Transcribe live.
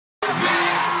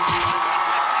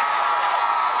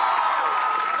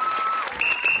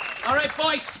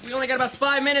boys, we only got about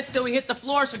 5 minutes till we hit the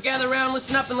floor, so gather around,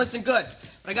 listen up, and listen good.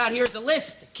 What I got here is a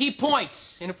list of key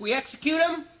points, and if we execute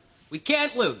them, we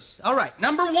can't lose. All right,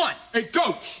 number 1. Hey,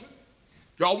 Coach,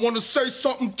 y'all want to say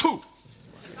something, too?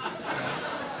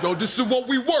 Yo, this is what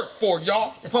we work for,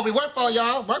 y'all. That's what we work for,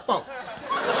 y'all. Work for.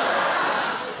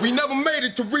 We never made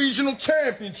it to regional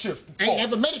championships before. Ain't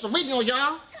never made it to regionals,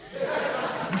 y'all.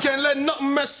 We can't let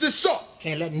nothing mess this up.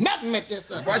 Can't let nothing make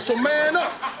this up. Right, so man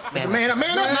up. Man up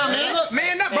now, man.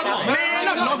 Man up, brother. Man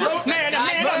up, brother. Man up.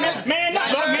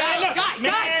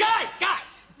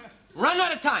 Guys. Run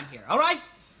out of time here, all right?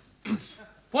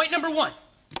 Point number 1.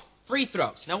 Free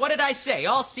throws. Now, what did I say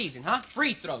all season, huh?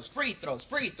 Free throws.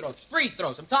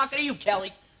 I'm talking to you,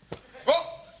 Kelly.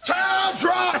 Oh, towel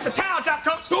drop. That's a towel drop,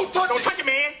 Coach. Don't touch it,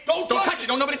 man. Don't touch it.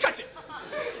 Don't nobody touch it.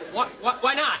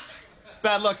 Why not? It's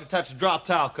bad luck to touch a drop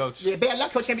towel, Coach. Yeah, bad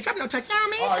luck, Coach. Can't be dropping no touchdown,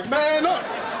 man. All right, man up.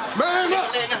 Man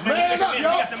up,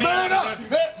 y'all. Man up. 1,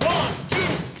 2,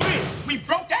 3. We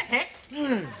broke that, Hex.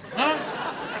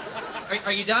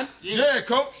 Are you done? Yeah,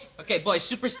 Coach. Okay, boys,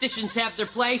 superstitions have their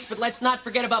place, but let's not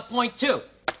forget about point 2.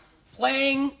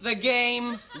 Playing the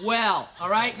game well, all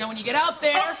right? Now, when you get out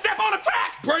there... Don't step on the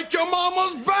crack. Break your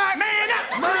mama's back. Man up.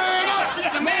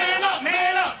 Man up.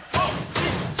 Man up.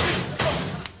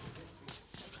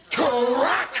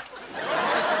 Crack.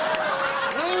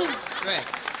 Great.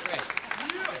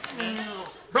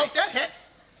 Broke that, Hex.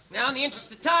 Now, in the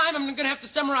interest of time, I'm going to have to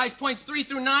summarize points 3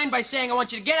 through 9 by saying I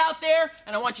want you to get out there,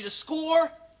 and I want you to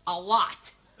score a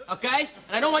lot, okay?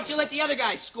 And I don't want you to let the other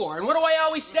guys score. And what do I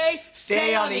always say?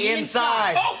 Stay on the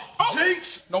inside. Oh.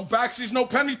 Jinx. No backsies, no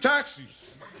penny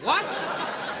taxis. What?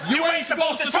 You ain't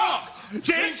supposed to talk.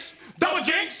 Jinx, double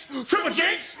jinx, triple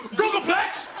jinx,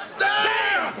 Googleplex.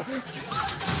 Damn.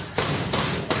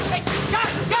 Hey,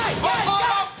 guys!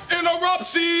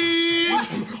 Interruptions.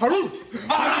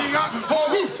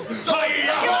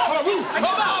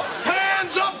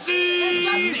 Hands up,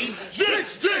 seas.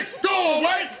 Jinx, go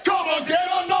away. Come again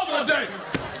another day.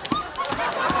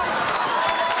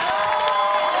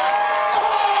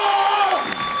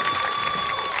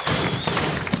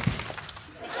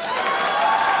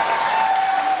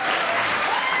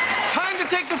 Time to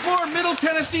take the floor at Middle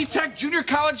Tennessee Tech Junior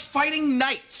College Fighting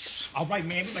Knights. All right,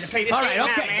 man. We better play this All game right,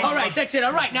 now, okay. man. All right, that's it.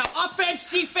 All right, now offense,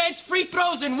 defense, free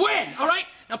throws, and win. All right?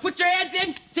 Now put your hands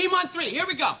in. Team on 3. Here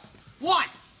we go. 1,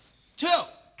 2.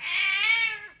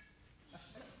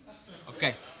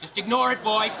 Okay, just ignore it,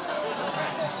 boys.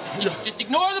 Just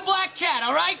ignore the black cat,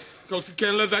 all right? Coach, we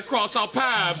can't let that cross our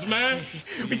paths, man.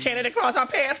 We can't let it cross our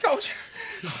paths, Coach.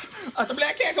 The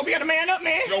black cat gonna be able to man up,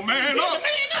 man. Yo, man up.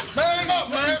 Man up,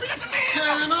 man.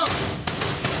 Man up.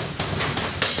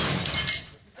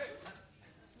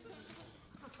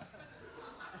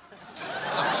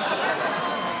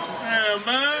 Yeah,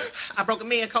 man. I broke a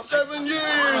man, Coach. 7 years,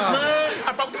 man.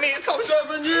 I broke the man, Coach.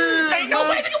 7 years. Ain't no man.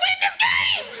 way we can win this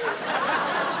game.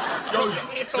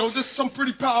 Yo, this is some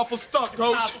pretty powerful stuff,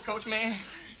 Coach. Powerful, Coach, man.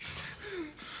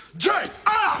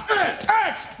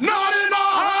 J-I-N-X, not in the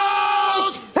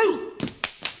house.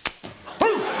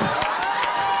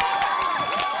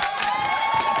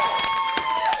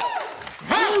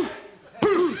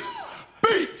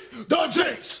 Beat the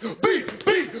Jinx. Beat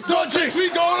the Jinx. We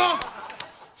gonna.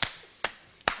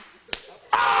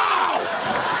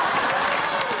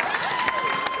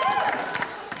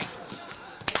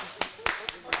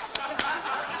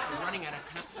 We're running out of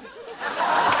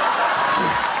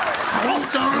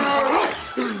time.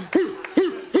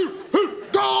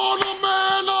 Gonna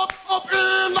man up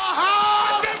in the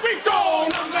house. I said we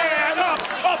gonna man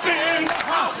up in the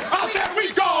house. I said we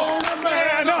gonna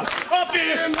man up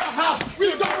in the house. We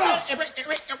gonna.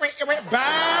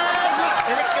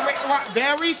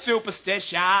 Very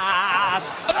superstitious.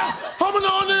 Humming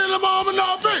on in the moment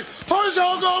of beat. Hurry,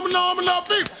 show, going on the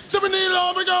beat. Sipping in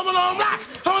over, going on rock.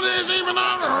 How many is even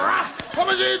on the rock? How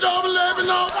many is double living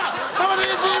on rock? How many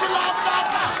is even on rock?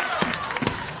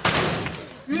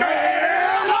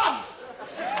 Man!